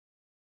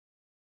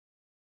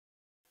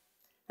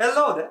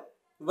Hello there.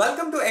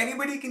 Welcome to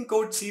Anybody Can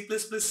Code C++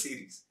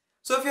 series.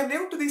 So if you're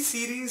new to this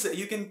series,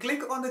 you can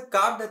click on the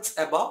card that's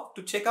above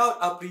to check out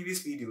our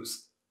previous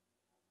videos.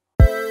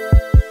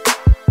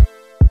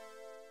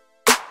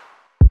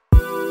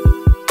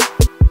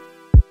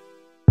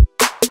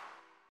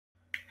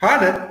 Hi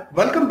there,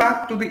 welcome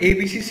back to the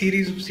ABC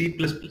series of C++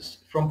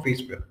 from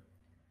Facebook.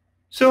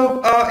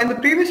 So in the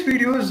previous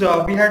videos,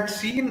 we had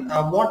seen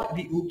what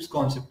the OOPS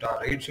concept are,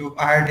 right? So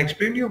I had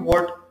explained to you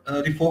what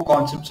the four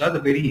concepts are, the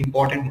very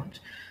important ones.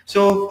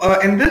 So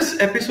in this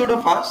episode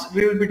of us,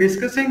 we will be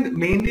discussing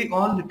mainly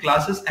on the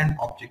classes and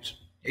objects,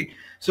 right?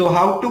 So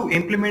how to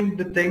implement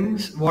the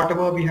things,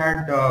 whatever we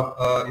had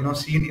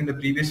seen in the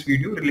previous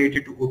video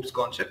related to OOPS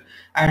concept,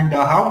 and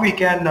how we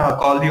can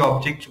call the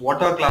objects,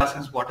 what are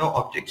classes, what are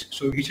objects.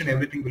 So each and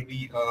everything will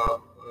be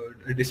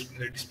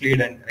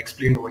displayed and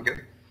explained over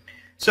here.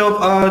 So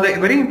the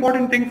very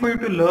important thing for you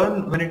to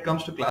learn when it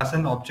comes to class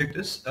and object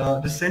is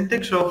the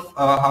syntax of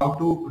how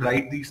to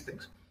write these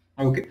things,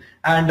 okay,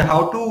 and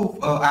how to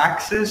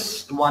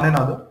access one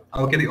another,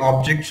 okay, the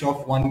objects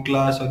of one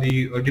class or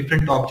the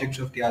different objects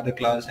of the other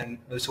class, and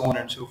so on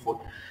and so forth.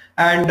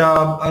 And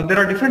there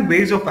are different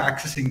ways of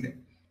accessing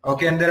them,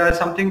 okay, and there are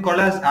something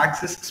called as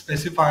access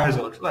specifiers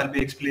also. I'll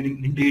be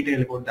explaining in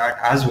detail about that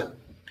as well.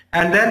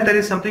 And then there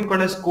is something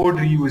called as code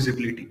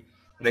reusability.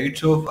 Right.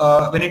 So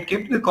when it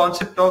came to the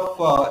concept of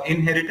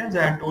inheritance,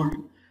 I had told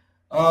you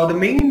the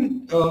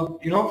main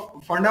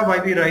funda why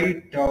we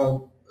write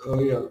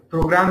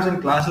programs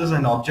and classes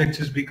and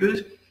objects is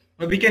because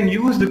we can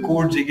use the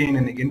codes again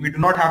and again. We do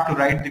not have to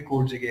write the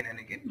codes again and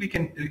again. We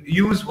can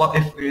use what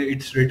if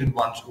it's written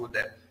once over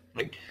there.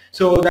 Right.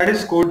 So that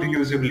is code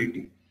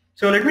reusability.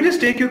 So let me just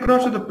take you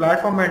across to the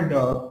platform and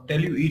tell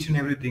you each and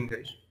everything,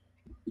 guys.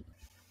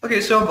 Okay,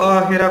 so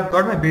here I've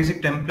got my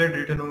basic template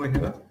written over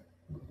here.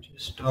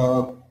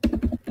 I'll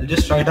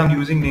just write I'm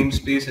using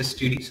namespace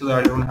std so that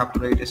I don't have to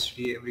write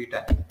std every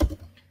time.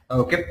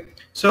 Okay,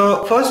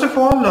 so first of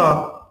all,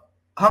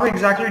 how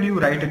exactly do you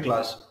write a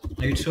class?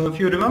 Right. So if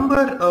you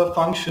remember a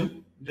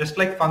function, just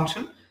like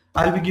function,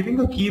 I'll be giving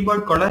a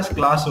keyword called as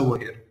class over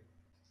here.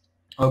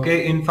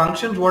 Okay, in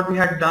functions, what we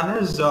had done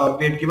is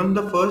we had given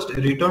the first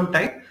return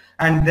type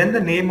and then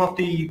the name of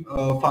the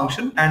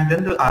function and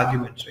then the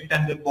arguments, right,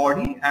 and the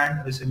body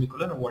and a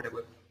semicolon or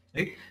whatever.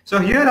 Right. So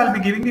here I'll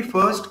be giving the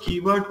first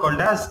keyword called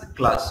as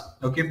class.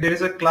 Okay, if there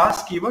is a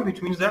class keyword,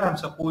 which means that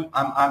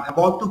I'm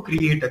about to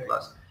create a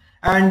class,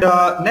 and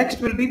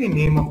next will be the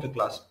name of the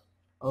class.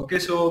 Okay,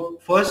 so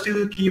first is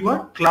the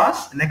keyword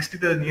class, next is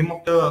the name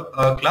of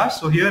the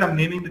class. So here I'm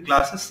naming the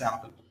class as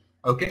sample.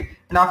 Okay,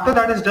 and after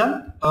that is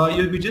done,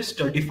 you'll be just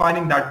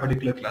defining that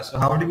particular class. So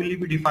how will you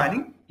be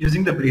defining?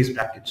 Using the brace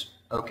brackets.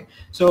 Okay,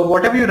 so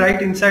whatever you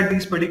write inside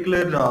these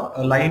particular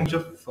lines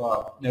of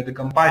the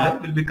compiler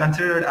will be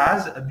considered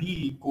as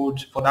the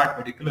codes for that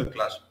particular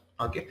class.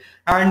 Okay,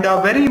 and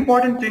very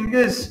important thing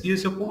is you're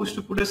supposed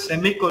to put a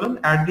semicolon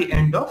at the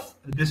end of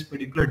this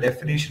particular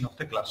definition of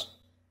the class.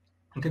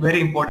 Okay,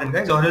 very important,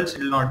 guys, or else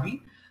it will not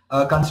be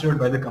considered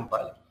by the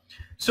compiler.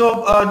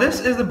 So this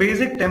is the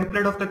basic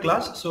template of the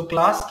class. So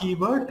class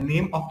keyword,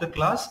 name of the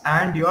class,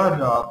 and your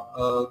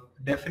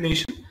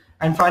definition,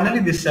 and finally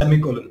the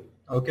semicolon.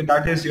 Okay,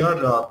 that is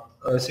your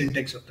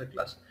syntax of the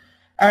class.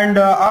 And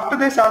after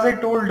this, as I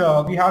told,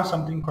 we have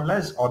something called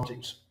as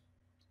objects.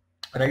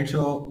 Right.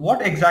 So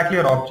what exactly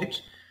are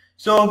objects?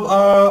 So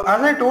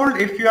as I told,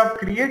 if you have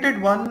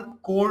created one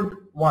code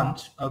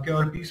once, okay,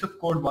 or a piece of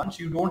code once,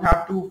 you don't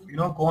have to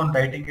go on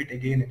writing it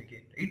again and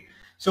again, right?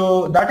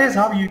 So that is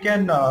how you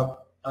can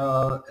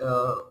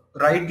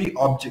write the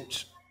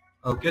objects.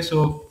 Okay,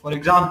 so for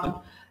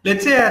example,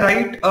 let's say I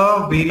write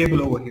a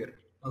variable over here.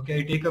 Okay,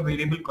 I take a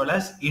variable called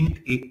as int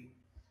a.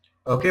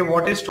 Okay,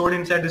 what is stored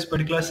inside this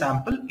particular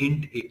sample?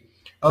 Int a.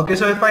 Okay,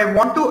 so if I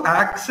want to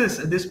access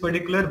this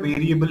particular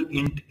variable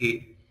int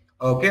a,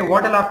 okay,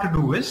 what I'll have to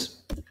do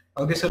is,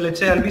 okay, so let's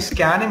say I'll be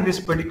scanning this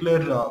particular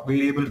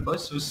variable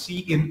first. So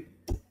cin,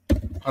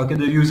 okay,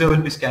 the user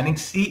will be scanning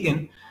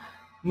cin.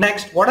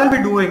 Next, what I'll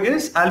be doing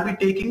is I'll be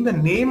taking the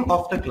name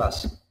of the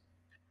class.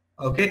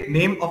 Okay,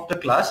 name of the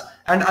class,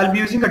 and I'll be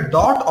using a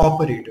dot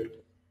operator.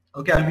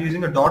 Okay, I'll be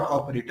using a dot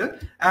operator,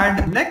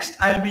 and next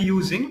I'll be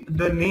using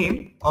the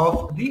name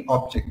of the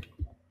object.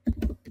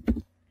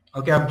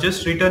 Okay, I've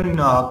just written in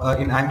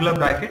angular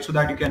brackets so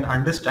that you can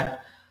understand.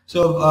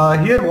 So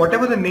here,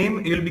 whatever the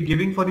name you'll be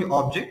giving for the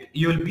object,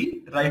 you'll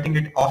be writing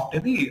it after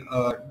the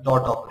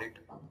dot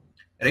operator,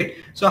 right?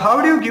 So how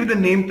do you give the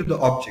name to the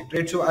object,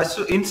 right?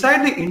 So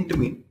inside the int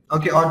main,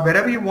 okay, or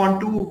wherever you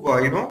want to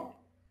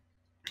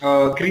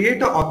create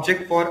an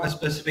object for a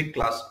specific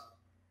class.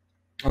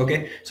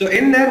 Okay, so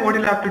in there what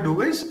you'll have to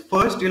do is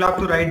first you'll have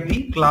to write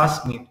the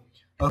class name.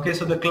 Okay,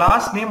 so the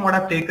class name what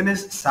I've taken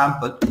is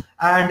sample,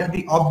 and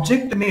the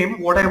object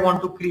name what I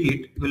want to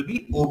create will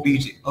be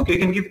obj. Okay, you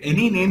can give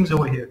any names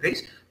over here,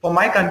 guys. For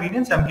my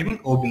convenience, I'm giving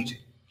obj.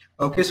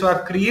 Okay, so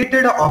I've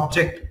created an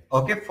object,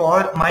 okay,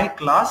 for my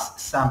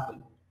class sample.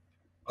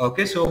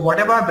 Okay, so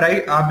whatever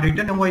I've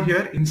written over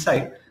here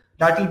inside,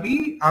 that will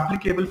be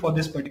applicable for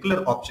this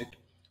particular object.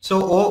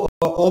 So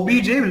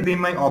obj will be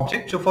my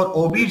object. So for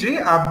obj,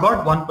 I've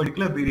got one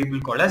particular variable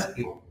called as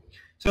a.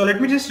 So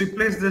let me just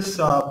replace this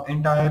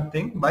entire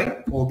thing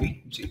by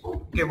obj.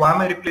 Okay, why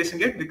am I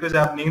replacing it? Because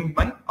I've named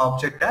my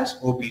object as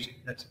obj.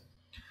 That's it.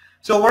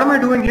 So what am I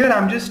doing here?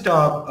 I'm just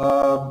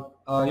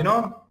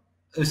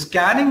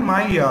scanning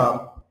my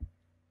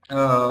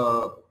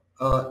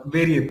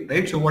variable,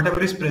 right? So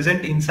whatever is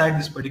present inside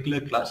this particular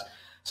class.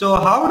 So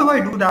how do I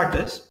do that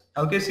is,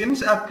 okay,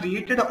 since I've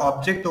created an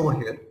object over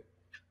here,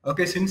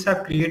 okay, since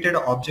I've created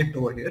an object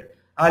over here,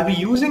 I'll be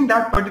using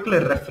that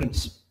particular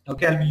reference.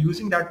 Okay, I'll be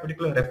using that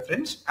particular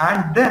reference,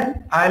 and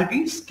then I'll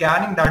be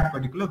scanning that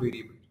particular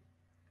variable.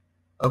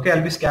 Okay,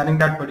 I'll be scanning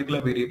that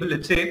particular variable.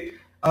 Let's say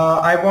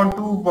I want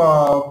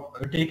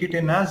to take it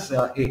in as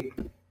A.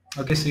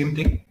 Okay, same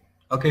thing.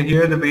 Okay,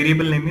 here the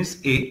variable name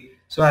is A.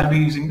 So I'll be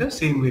using the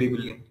same variable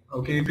name.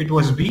 Okay, if it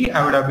was B,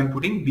 I would have been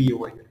putting B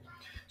over here.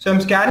 So I'm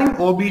scanning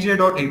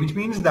obj.a, which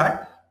means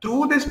that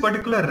through this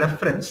particular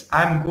reference,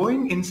 I'm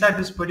going inside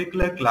this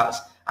particular class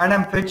and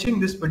I'm fetching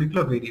this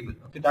particular variable.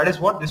 Okay, that is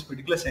what this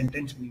particular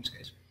sentence means,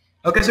 guys.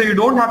 Okay, so you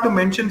don't have to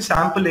mention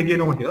sample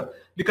again over here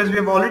because we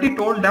have already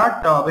told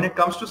that when it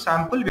comes to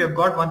sample, we have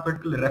got one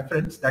particular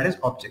reference, that is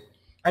object.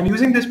 And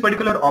using this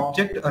particular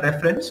object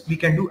reference, we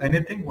can do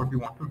anything what we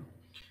want to do.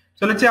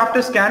 So let's say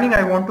after scanning,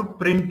 I want to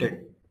print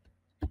it.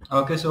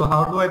 Okay, so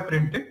how do I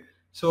print it?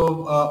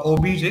 So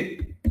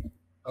obj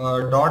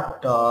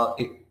dot a,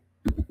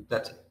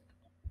 that's it.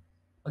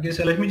 Okay,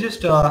 so let me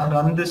just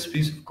run this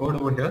piece of code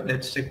over here.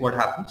 Let's check what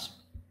happens.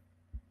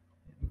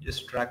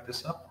 Just drag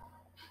this up.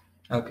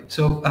 Okay,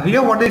 so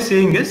here what they're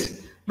saying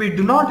is we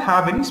do not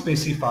have any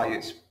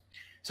specifiers.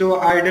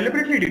 So I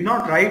deliberately did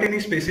not write any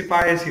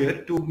specifiers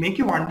here to make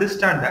you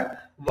understand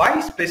that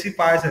why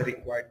specifiers are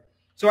required.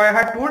 So I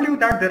had told you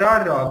that there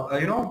are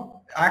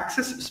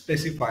access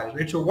specifiers,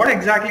 right? So what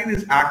exactly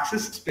these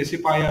access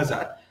specifiers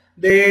are?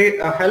 They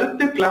help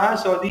the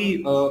class or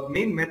the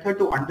main method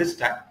to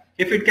understand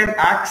if it can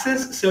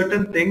access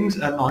certain things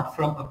or not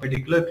from a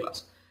particular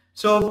class.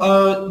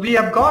 So we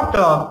have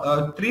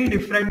got three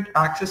different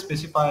access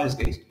specifiers,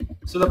 guys.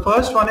 So the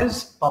first one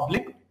is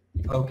public,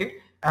 okay,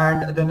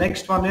 and the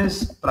next one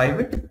is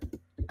private,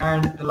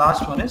 and the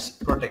last one is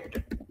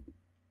protected.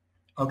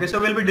 Okay, so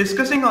we'll be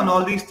discussing on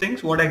all these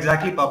things, what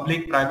exactly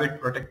public, private,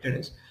 protected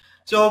is.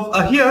 So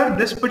here,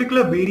 this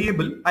particular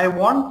variable, I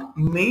want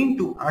main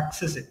to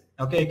access it.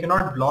 Okay, I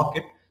cannot block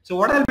it. So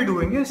what I'll be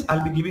doing is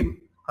I'll be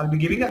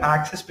giving an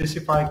access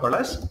specifier called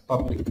as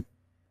public.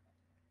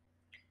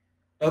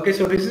 Okay,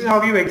 so this is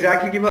how you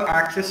exactly give an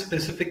access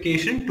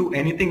specification to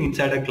anything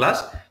inside a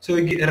class. So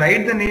you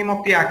write the name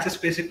of the access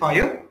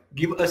specifier,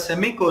 give a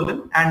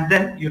semicolon, and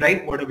then you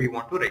write whatever you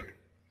want to write.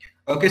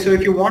 Okay, so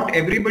if you want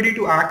everybody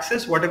to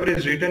access whatever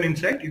is written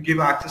inside, you give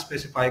an access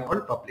specifier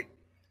called public.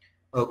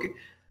 Okay,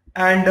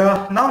 and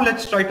now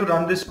let's try to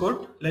run this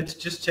code. Let's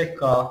just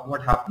check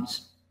what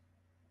happens.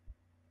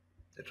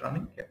 Is it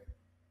running? Yeah.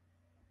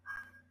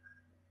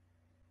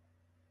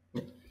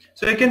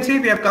 So you can see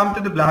we have come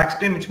to the black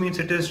screen, which means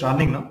it is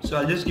running now. So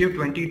I'll just give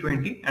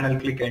 2020 and I'll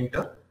click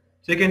enter.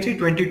 So you can see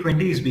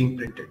 2020 is being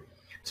printed.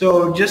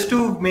 So just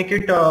to make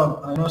it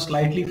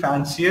slightly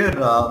fancier,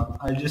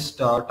 I'll just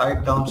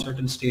type down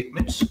certain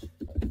statements.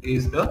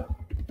 Is the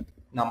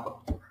number.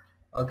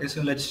 Okay,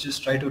 so let's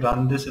just try to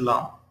run this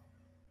along.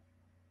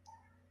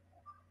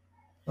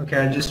 Okay,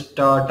 I'll just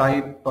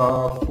type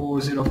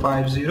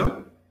 4050.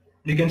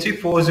 You can see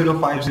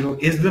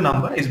 4050 is the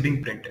number, is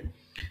being printed.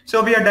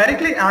 So we are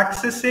directly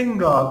accessing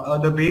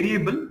the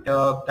variable,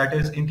 that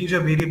is integer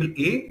variable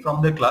a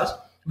from the class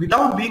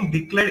without being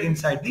declared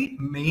inside the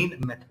main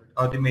method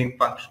or the main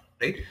function,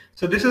 right?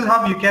 So this is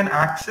how you can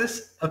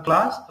access a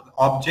class,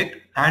 object,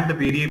 and the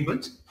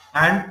variables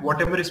and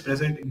whatever is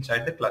present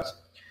inside the class.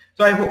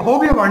 So I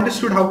hope you have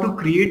understood how to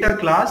create a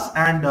class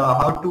and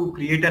how to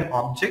create an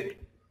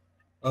object,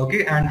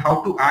 okay, and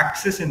how to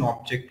access an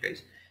object,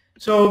 guys.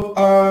 So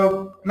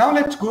now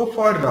let's go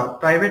for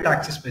private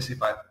access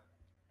specifier.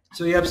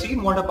 So you have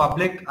seen what a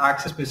public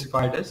access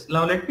specifier is.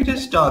 Now let me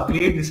just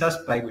create this as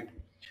private.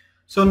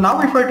 So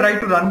now if I try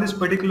to run this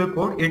particular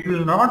code, it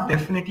will not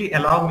definitely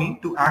allow me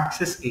to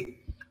access A.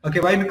 Okay,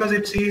 why? Because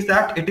it says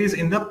that it is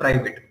in the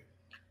private.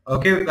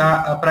 Okay,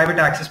 a private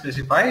access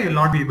specifier, you will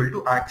not be able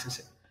to access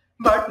it.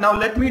 But now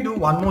let me do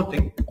one more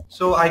thing.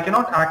 So I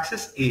cannot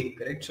access A,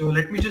 correct? So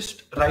let me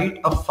just write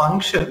a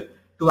function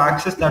to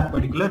access that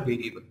particular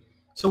variable.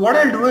 So what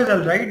I'll do is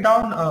I'll write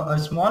down a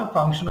small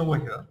function over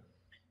here.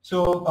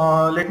 So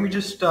let me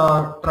just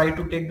try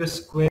to take the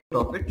square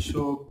of it.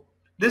 So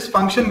this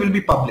function will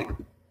be public.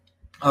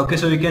 Okay,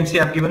 so you can see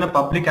I've given a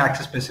public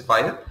access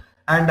specifier,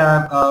 and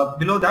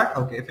below that,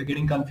 okay, if you're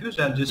getting confused,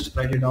 I'll just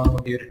write it down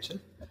over here itself.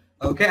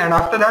 Okay, and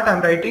after that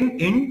I'm writing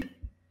int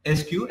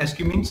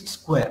sq means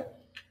square.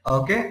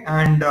 Okay,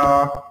 and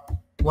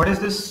what is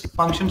this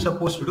function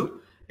supposed to do?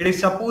 It is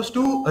supposed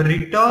to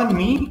return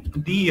me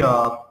the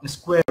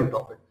square root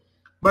of it,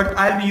 but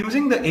I'll be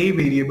using the a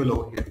variable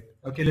over here.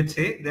 Okay, let's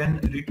say then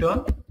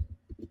return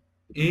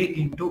a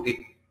into a.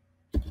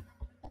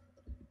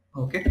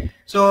 Okay,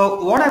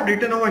 so what I've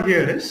written over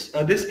here is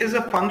this is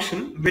a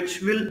function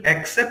which will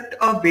accept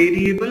a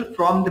variable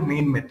from the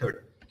main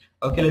method.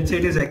 Okay, let's say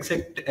it is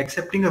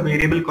accepting a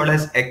variable called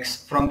as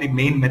x from the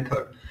main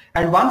method,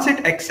 and once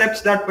it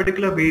accepts that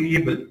particular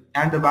variable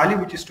and the value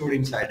which is stored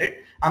inside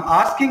it, I'm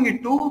asking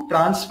it to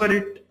transfer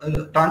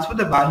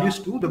the values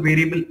to the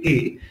variable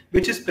a,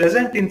 which is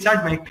present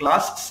inside my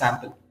class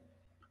sample.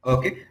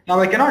 Okay, now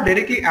I cannot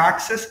directly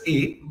access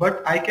a,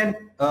 but I can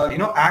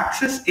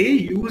access a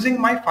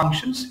using my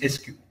functions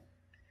sq.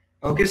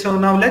 Okay, so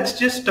now let's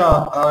just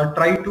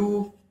try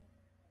to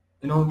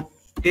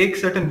take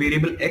certain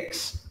variable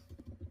x.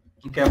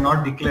 Okay, I've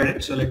not declared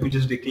it, so let me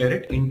just declare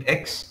it int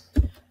x.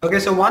 Okay,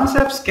 so once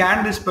I've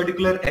scanned this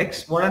particular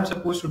x, what I'm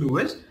supposed to do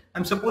is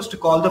I'm supposed to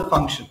call the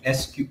function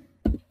sq.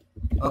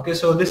 Okay,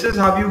 so this is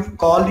how you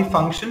call the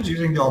functions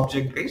using the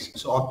object base.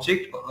 So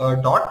object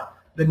dot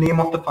the name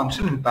of the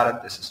function in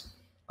parentheses.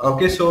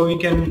 Okay, so we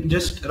can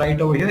just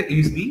write over here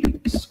is the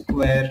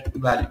square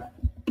value.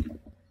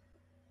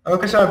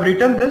 Okay, so I've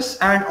written this,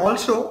 and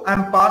also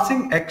I'm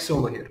passing x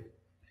over here,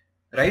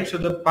 right? So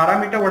the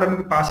parameter what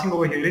I'm passing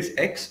over here is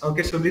x.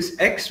 Okay, so this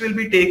x will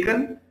be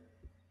taken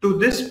to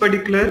this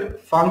particular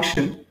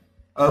function.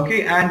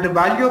 Okay, and the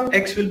value of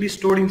x will be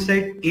stored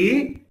inside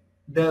a,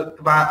 the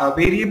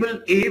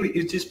variable a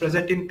which is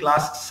present in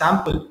class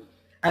sample,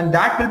 and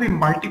that will be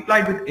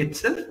multiplied with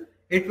itself.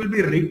 It will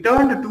be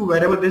returned to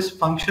wherever this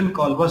function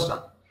call was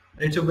done.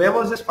 Right? So where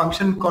was this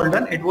function call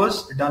done? It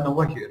was done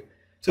over here.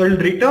 So it will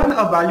return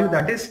a value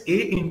that is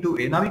a into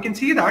a. Now we can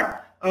see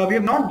that we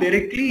have not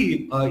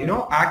directly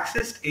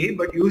accessed a,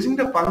 but using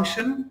the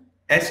function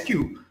sq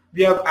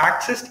we have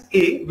accessed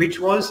a, which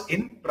was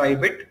in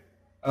private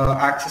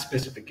access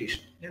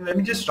specification. And let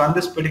me just run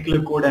this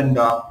particular code and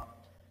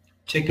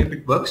check if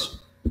it works.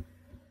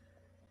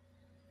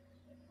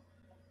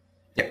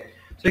 Yeah,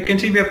 so you can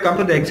see we have come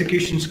to the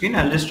execution screen.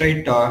 I'll just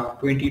write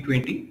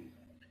 2020.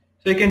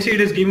 So you can see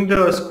it is giving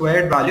the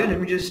squared value. Let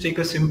me just take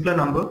a simpler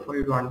number for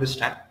you to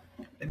understand.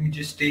 Let me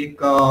just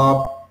take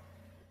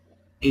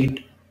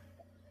 8.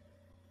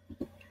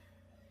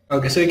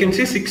 Okay, so you can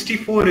see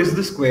 64 is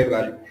the square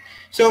value.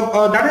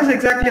 So that is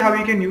exactly how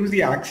you can use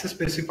the access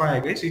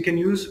specifier, guys. You can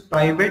use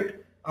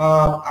private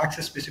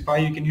access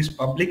specifier, you can use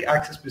public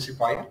access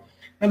specifier.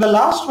 And the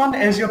last one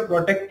is your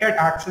protected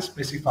access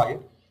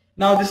specifier.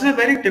 Now this is a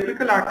very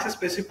typical access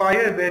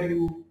specifier where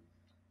you'll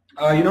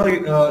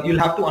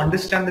have to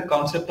understand the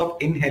concept of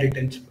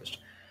inheritance first.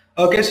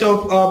 Okay,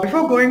 so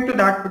before going to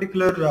that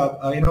particular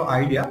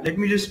idea, let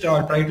me just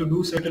try to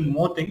do certain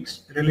more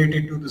things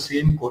related to the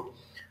same code.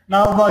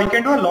 Now you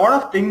can do a lot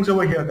of things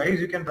over here, guys.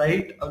 You can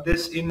write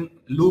this in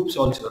loops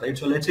also, right?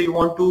 So let's say you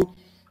want to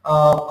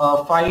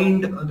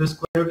find the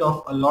square root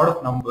of a lot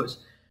of numbers.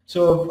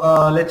 So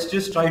let's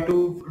just try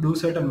to do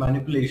certain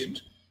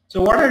manipulations.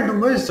 So what I'll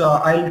do is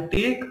I'll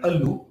take a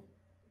loop.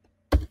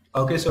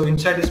 Okay, so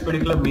inside this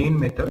particular main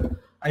method,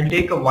 I'll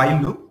take a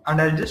while loop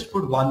and I'll just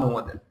put 1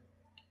 over there.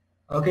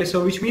 Okay,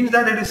 so which means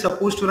that it is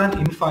supposed to run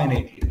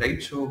infinitely,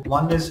 right? So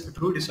 1 is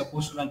true, it is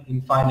supposed to run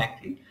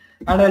infinitely.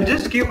 And I'll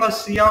just give a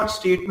cout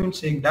statement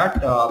saying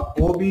that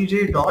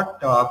obj.sq,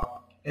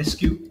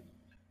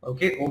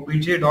 okay,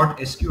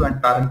 obj.sq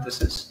and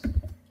parenthesis,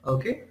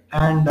 okay,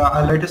 and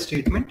I'll write a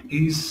statement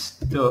is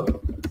the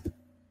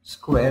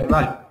square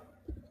value.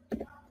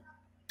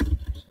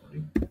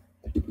 Sorry,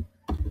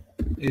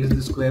 is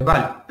the square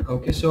value.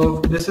 Okay,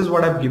 so this is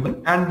what I've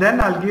given, and then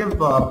I'll give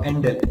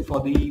endl for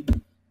the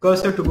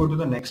cursor to go to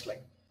the next line.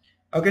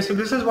 Okay, so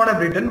this is what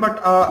I've written,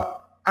 but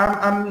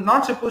I'm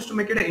not supposed to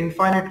make it an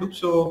infinite loop.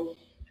 So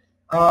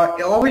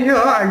over here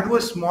I'll do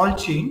a small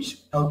change.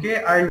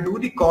 Okay, I'll do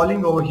the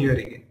calling over here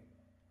again.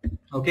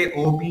 Okay,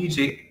 obj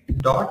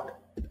dot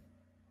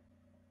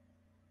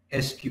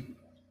sq.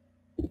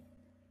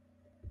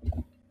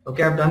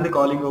 Okay, I've done the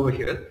calling over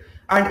here,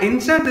 and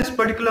inside this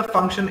particular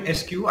function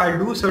sq I'll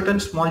do certain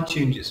small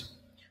changes.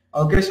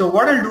 Okay, so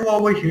what I'll do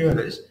over here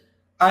is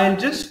I'll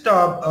just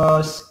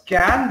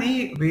scan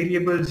the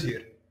variables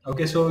here.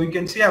 Okay, so you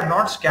can see I've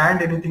not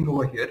scanned anything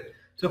over here.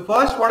 So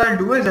first what I'll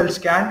do is I'll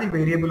scan the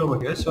variable over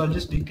here. So I'll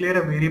just declare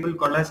a variable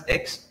called as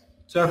x.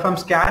 So if I'm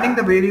scanning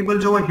the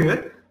variables over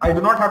here, I do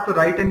not have to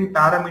write any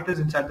parameters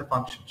inside the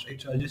functions,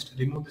 right? So I'll just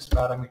remove this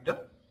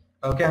parameter.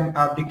 Okay,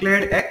 I've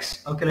declared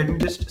x. Okay, let me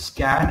just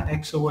scan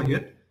x over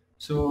here.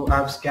 So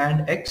I've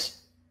scanned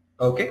x.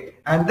 Okay,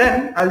 and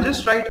then I'll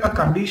just write a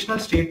conditional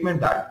statement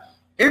that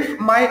if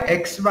my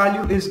x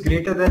value is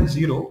greater than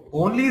 0,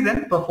 only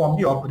then perform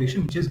the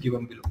operation which is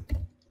given below.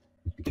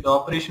 Okay, the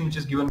operation which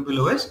is given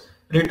below is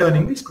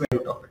returning the square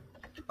root of it.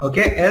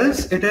 Okay,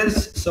 else it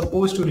is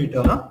supposed to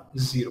return a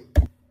 0.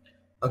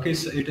 Okay,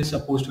 so it is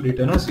supposed to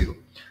return a 0.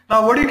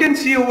 Now what you can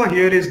see over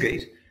here is,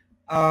 guys,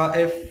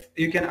 if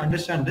you can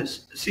understand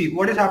this, see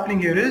what is happening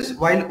here is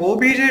while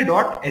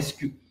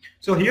obj.sq,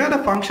 so here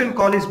the function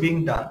call is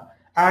being done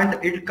and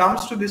it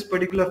comes to this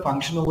particular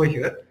function over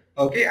here.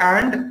 Okay,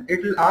 and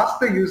it will ask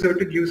the user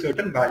to give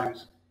certain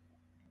values,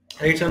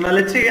 right? So now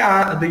let's say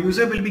the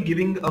user will be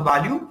giving a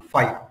value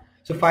 5.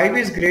 So 5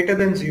 is greater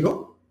than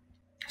 0,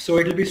 so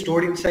it will be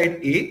stored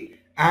inside a,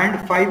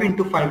 and 5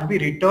 into 5 will be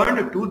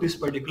returned to this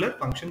particular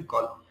function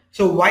call.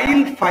 So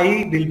while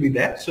 5 will be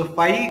there, so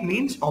 5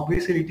 means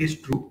obviously it is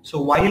true.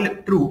 So while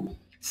true,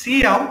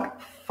 see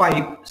out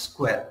 5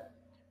 square.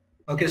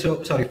 Okay,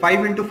 so sorry,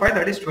 5 into 5,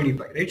 that is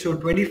 25, right? So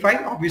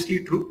 25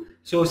 obviously true.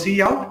 So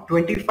see out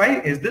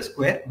 25 is the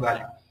square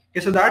value. Okay,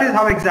 so that is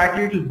how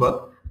exactly it will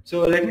work.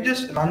 So let me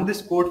just run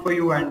this code for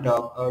you and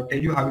tell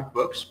you how it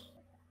works.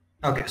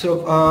 Okay,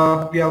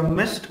 so we have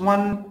missed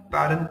one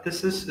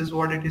parenthesis is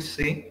what it is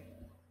saying.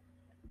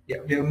 Yeah,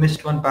 we have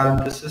missed one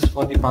parenthesis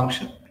for the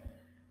function.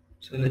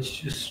 So let's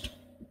just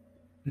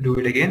do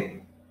it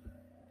again.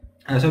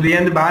 So we are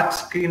in the batch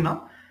screen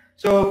now.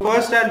 So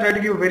first I'll try to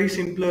give a very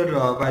simpler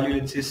value,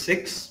 let's say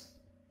 6.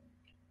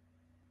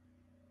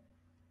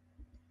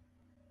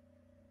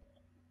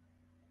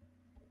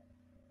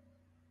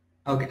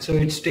 Okay, so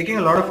it's taking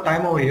a lot of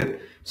time over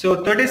here.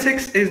 So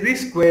 36 is the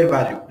square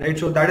value, right?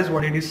 So that is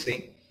what it is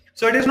saying.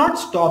 So it is not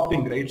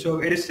stopping, right?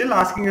 So it is still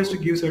asking us to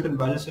give certain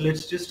values. So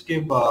let's just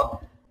give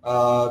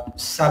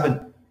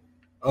 7.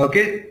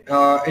 Okay,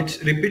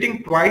 it's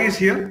repeating twice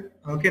here.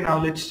 Okay,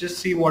 now let's just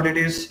see what it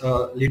is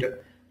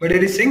later. But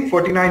it is saying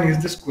 49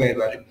 is the square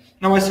value.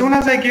 Now as soon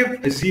as I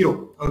give a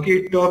 0, okay,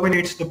 it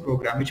terminates the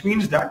program, which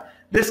means that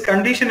this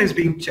condition is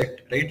being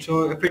checked, right?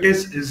 So if it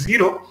is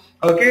 0,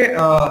 okay,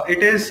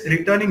 it is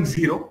returning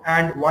 0,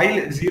 and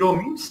while 0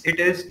 means it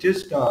is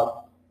just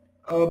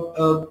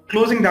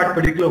closing that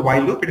particular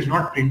while loop. It is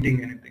not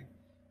printing anything,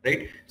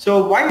 right?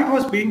 So why it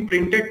was being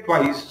printed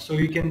twice, so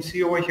you can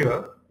see over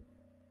here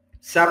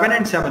 7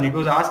 and 7, it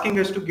was asking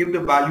us to give the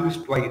values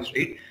twice,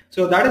 right?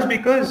 So that is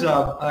because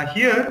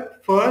here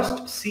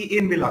first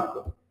cin will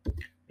occur,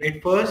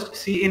 right? First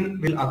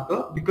cin will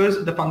occur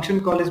because the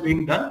function call is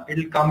being done. It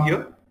will come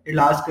here, it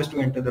will ask us to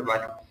enter the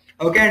value.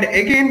 Okay, and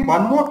again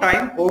one more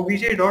time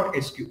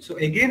obj.sq. So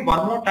again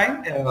one more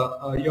time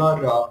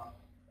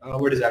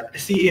what is that,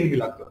 cin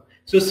will occur.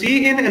 So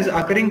cin is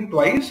occurring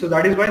twice, so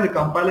that is why the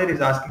compiler is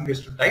asking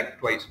us to type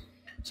twice.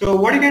 So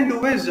what you can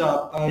do is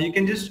you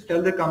can just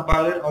tell the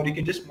compiler, or you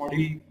can just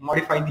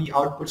modify the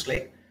outputs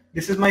like,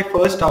 this is my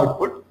first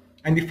output,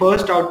 and the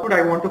first output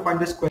I want to find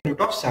the square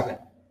root of 7.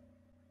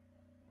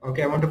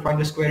 Okay, I want to find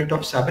the square root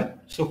of 7.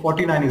 So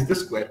 49 is the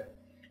square.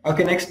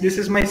 Okay, next, this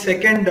is my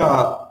second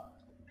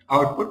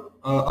output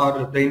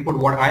or the input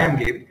what I am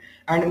giving.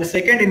 And in the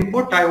second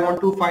input, I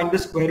want to find the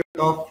square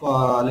root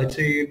of let's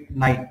say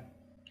 9.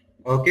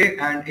 Okay,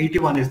 and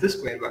 81 is the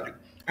square value.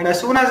 And as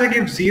soon as I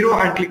give 0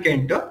 and click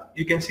enter,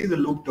 you can see the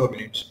loop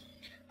terminates.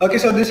 Okay,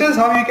 so this is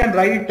how you can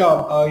write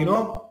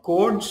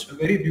codes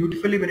very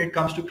beautifully when it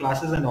comes to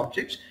classes and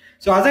objects.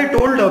 So as I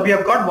told, we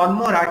have got one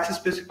more access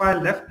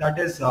specifier left, that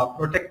is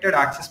protected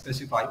access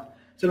specifier.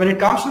 So when it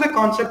comes to the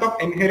concept of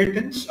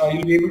inheritance,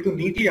 you'll be able to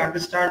neatly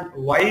understand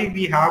why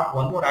we have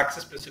one more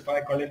access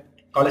specifier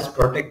called as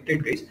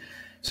protected, guys.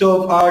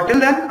 So till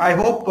then, I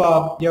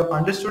hope you have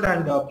understood,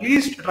 and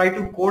please try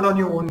to code on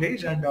your own,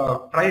 guys, and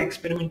try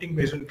experimenting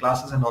based on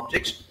classes and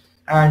objects.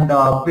 And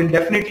we'll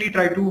definitely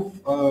try to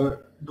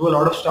do a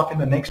lot of stuff in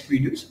the next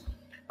videos.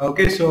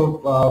 Okay,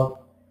 so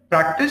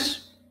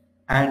practice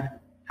and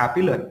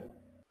happy learning.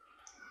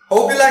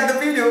 Hope you liked the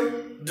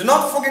video. Do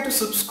not forget to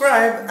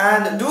subscribe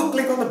and do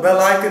click on the bell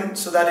icon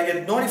so that you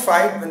get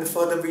notified when the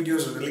further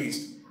videos are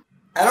released.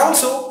 And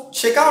also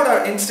check out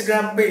our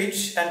Instagram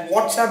page and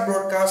WhatsApp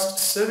broadcast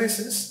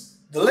services.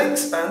 The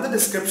links are in the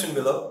description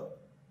below.